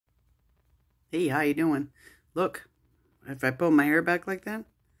Hey, how you doing? Look, if I pull my hair back like that,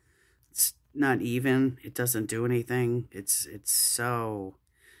 it's not even. It doesn't do anything. It's so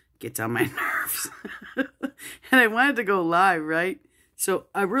gets on my nerves. And I wanted to go live, right? So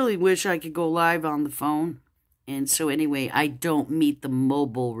I really wish I could go live on the phone. And so anyway, I don't meet the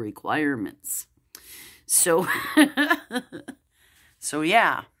mobile requirements. So so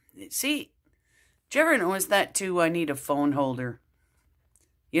yeah. See, did you ever notice that too? I need a phone holder.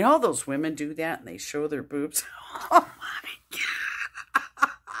 You know how those women do that and they show their boobs? Oh my God.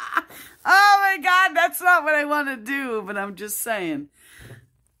 Oh my God, that's not what I want to do, but I'm just saying.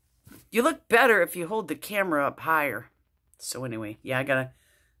 You look better if you hold the camera up higher. So anyway, yeah, I gotta,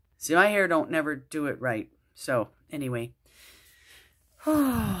 see, my hair don't never do it right. So anyway.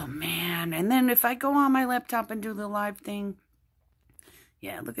 Oh man, and then if I go on my laptop and do the live thing,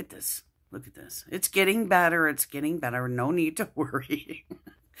 yeah, look at this. Look at this. It's getting better. It's getting better. No need to worry.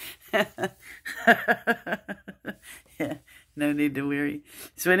 Yeah, no need to worry.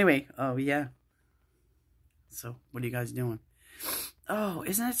 So anyway, oh yeah. So what are you guys doing? Oh,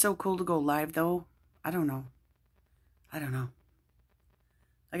 isn't it so cool to go live though? I don't know. I don't know.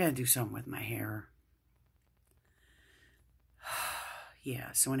 I gotta do something with my hair.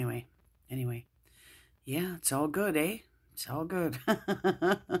 Yeah, so anyway. Yeah, it's all good, eh? It's all good.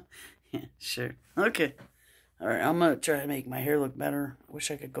 Yeah, sure. Okay. All right, I'm going to try to make my hair look better. I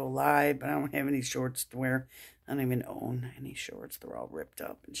wish I could go live, but I don't have any shorts to wear. I don't even own any shorts. They're all ripped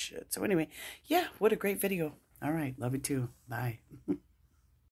up and shit. So anyway, yeah, what a great video. All right, love you too. Bye.